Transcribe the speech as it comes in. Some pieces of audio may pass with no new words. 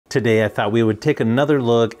Today I thought we would take another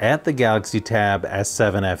look at the Galaxy Tab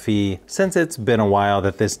S7 FE since it's been a while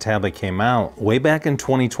that this tablet came out, way back in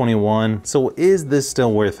 2021, so is this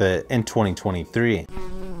still worth it in 2023?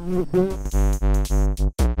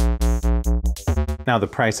 Now the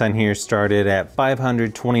price on here started at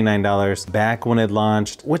 $529 back when it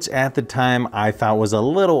launched, which at the time I thought was a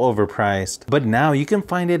little overpriced, but now you can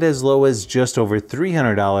find it as low as just over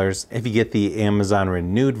 $300 if you get the Amazon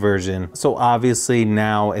Renewed version. So obviously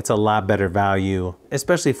now it's a lot better value,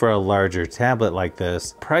 especially for a larger tablet like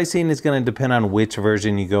this. Pricing is going to depend on which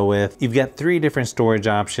version you go with. You've got 3 different storage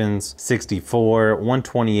options: 64,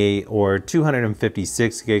 128, or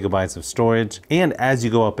 256 gigabytes of storage. And as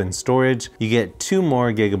you go up in storage, you get 2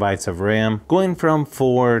 more gigabytes of RAM, going from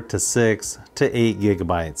 4 to 6 to 8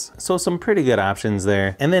 gigabytes. So some pretty good options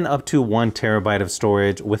there. And then up to 1 terabyte of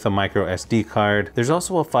storage with a micro SD card. There's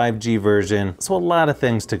also a 5G version, so a lot of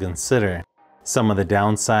things to consider. Some of the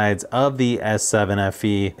downsides of the S7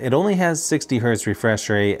 FE, it only has 60 Hz refresh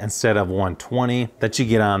rate instead of 120 that you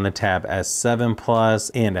get on the Tab S7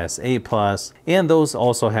 Plus and S8 Plus, and those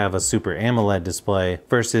also have a Super AMOLED display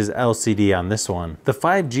versus LCD on this one. The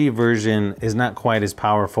 5G version is not quite as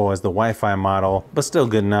powerful as the Wi-Fi model, but still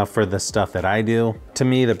good enough for the stuff that I do. To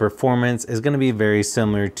me, the performance is going to be very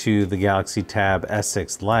similar to the Galaxy Tab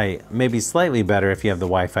S6 Lite, maybe slightly better if you have the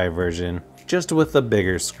Wi-Fi version, just with a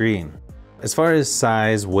bigger screen. As far as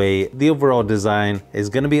size, weight, the overall design is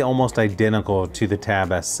going to be almost identical to the Tab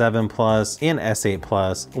S7 Plus and S8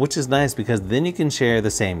 Plus, which is nice because then you can share the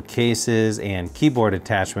same cases and keyboard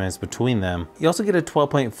attachments between them. You also get a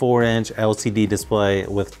 12.4-inch LCD display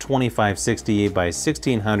with 2560 by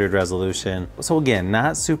 1600 resolution. So again,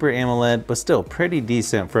 not Super AMOLED, but still pretty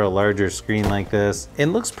decent for a larger screen like this. It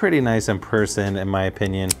looks pretty nice in person in my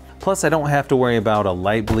opinion. Plus, I don't have to worry about a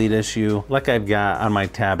light bleed issue like I've got on my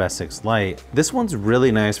Tab S6 Lite. This one's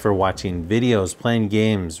really nice for watching videos, playing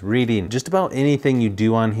games, reading, just about anything you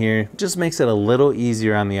do on here. Just makes it a little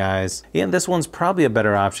easier on the eyes. And this one's probably a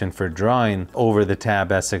better option for drawing over the Tab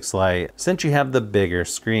S6 Lite since you have the bigger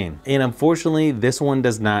screen. And unfortunately, this one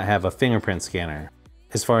does not have a fingerprint scanner.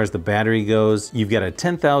 As far as the battery goes, you've got a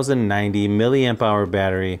 10,090 milliamp hour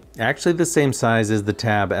battery, actually the same size as the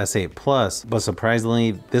Tab S8 Plus, but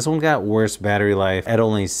surprisingly, this one got worse battery life at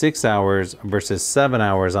only 6 hours versus 7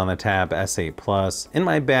 hours on the Tab S8 Plus in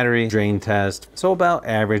my battery drain test, so about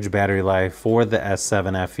average battery life for the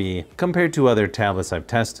S7 FE compared to other tablets I've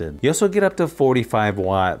tested. You also get up to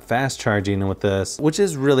 45-watt fast charging with this, which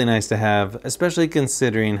is really nice to have, especially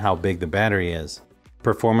considering how big the battery is.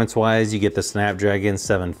 Performance-wise, you get the Snapdragon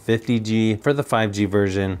 750G for the 5G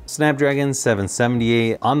version, Snapdragon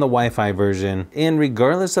 778 on the Wi-Fi version, and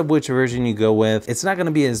regardless of which version you go with, it's not going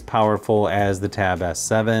to be as powerful as the Tab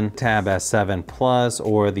S7, Tab S7 Plus,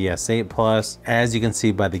 or the S8 Plus. As you can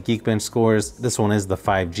see by the Geekbench scores, this one is the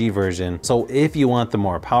 5G version. So if you want the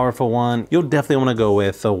more powerful one, you'll definitely want to go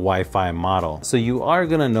with the Wi-Fi model. So you are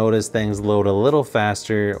going to notice things load a little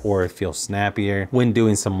faster or feel snappier when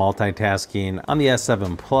doing some multitasking on the S7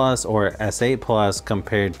 Plus or S8 Plus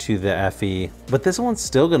compared to the FE, but this one's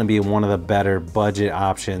still going to be one of the better budget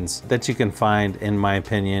options that you can find in my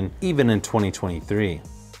opinion, even in 2023.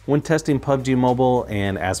 When testing PUBG Mobile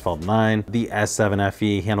and Asphalt 9, the S7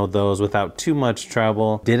 FE handled those without too much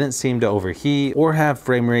trouble, didn't seem to overheat or have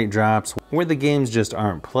frame rate drops where the games just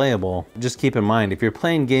aren't playable. Just keep in mind, if you're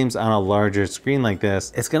playing games on a larger screen like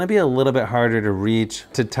this, it's going to be a little bit harder to reach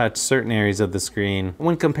to touch certain areas of the screen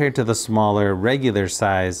when compared to the smaller regular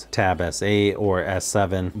size Tab S8 or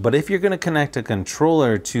S7. But if you're going to connect a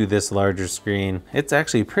controller to this larger screen, it's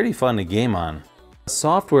actually pretty fun to game on.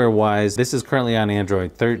 Software-wise, this is currently on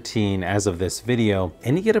Android 13 as of this video,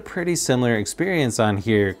 and you get a pretty similar experience on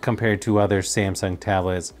here compared to other Samsung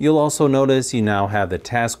tablets. You'll also notice you now have the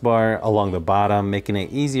taskbar along the bottom, making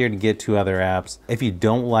it easier to get to other apps. If you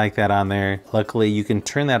don't like that on there, luckily you can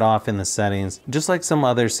turn that off in the settings. Just like some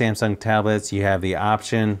other Samsung tablets, you have the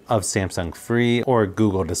option of Samsung Free or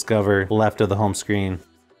Google Discover left of the home screen.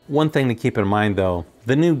 One thing to keep in mind though,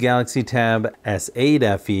 the new Galaxy Tab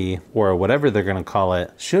S8 FE, or whatever they're going to call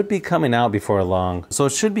it, should be coming out before long. So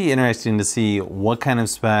it should be interesting to see what kind of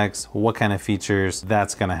specs, what kind of features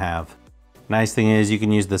that's going to have. Nice thing is you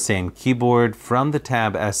can use the same keyboard from the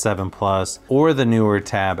Tab S7 Plus or the newer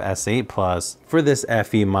Tab S8 Plus for this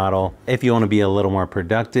FE model if you want to be a little more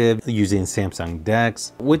productive using Samsung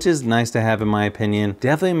DeX, which is nice to have in my opinion.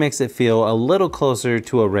 Definitely makes it feel a little closer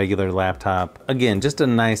to a regular laptop. Again, just a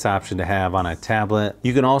nice option to have on a tablet.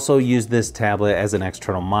 You can also use this tablet as an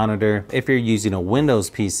external monitor if you're using a Windows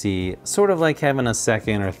PC, sort of like having a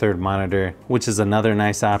second or third monitor, which is another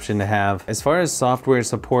nice option to have. As far as software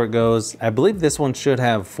support goes, I believe believe this one should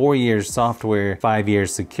have 4 years software, 5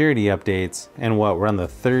 years security updates, and what, we're on the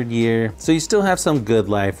 3rd year. So you still have some good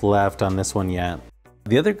life left on this one yet.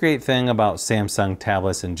 The other great thing about Samsung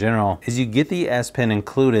tablets in general is you get the S Pen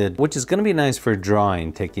included, which is going to be nice for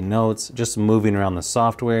drawing, taking notes, just moving around the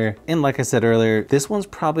software. And like I said earlier, this one's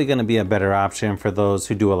probably going to be a better option for those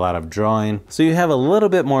who do a lot of drawing. So you have a little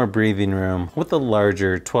bit more breathing room with a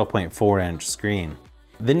larger 12.4-inch screen.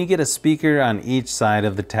 Then you get a speaker on each side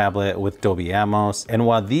of the tablet with Dolby Atmos, and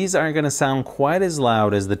while these aren't going to sound quite as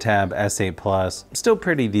loud as the Tab S8 Plus, still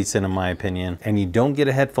pretty decent in my opinion. And you don't get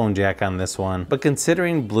a headphone jack on this one, but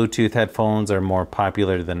considering Bluetooth headphones are more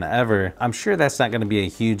popular than ever, I'm sure that's not going to be a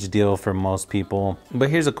huge deal for most people.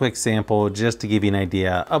 But here's a quick sample just to give you an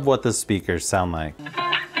idea of what the speakers sound like.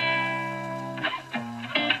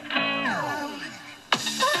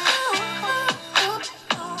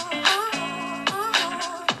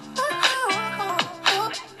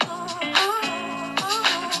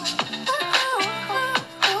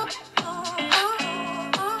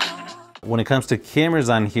 When it comes to cameras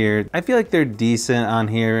on here, I feel like they're decent on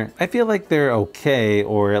here. I feel like they're okay,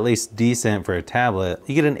 or at least decent for a tablet.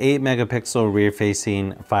 You get an 8 megapixel rear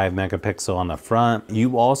facing, 5 megapixel on the front.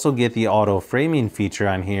 You also get the auto framing feature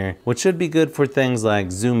on here, which should be good for things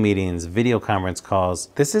like Zoom meetings, video conference calls.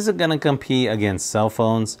 This isn't gonna compete against cell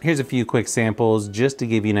phones. Here's a few quick samples just to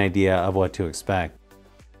give you an idea of what to expect.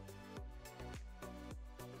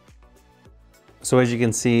 So as you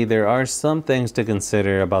can see, there are some things to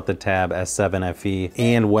consider about the Tab S7 FE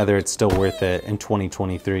and whether it's still worth it in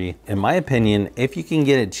 2023. In my opinion, if you can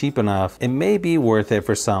get it cheap enough, it may be worth it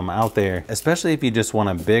for some out there, especially if you just want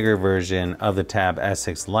a bigger version of the Tab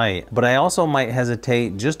S6 Lite. But I also might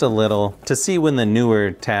hesitate just a little to see when the newer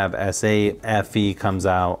Tab S8 FE comes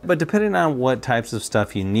out. But depending on what types of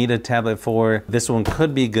stuff you need a tablet for, this one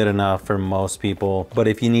could be good enough for most people. But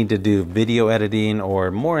if you need to do video editing or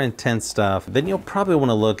more intense stuff, then you'll probably want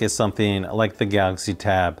to look at something like the Galaxy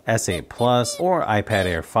Tab S8 Plus or iPad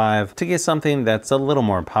Air 5 to get something that's a little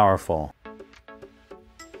more powerful.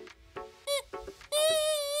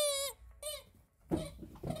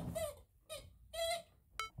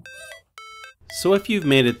 So if you've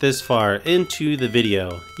made it this far into the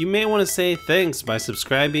video, you may want to say thanks by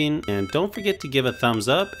subscribing, and don't forget to give a thumbs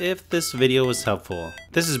up if this video was helpful.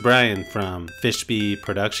 This is Brian from Fishbee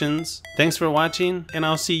Productions. Thanks for watching, and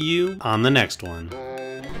I'll see you on the next one.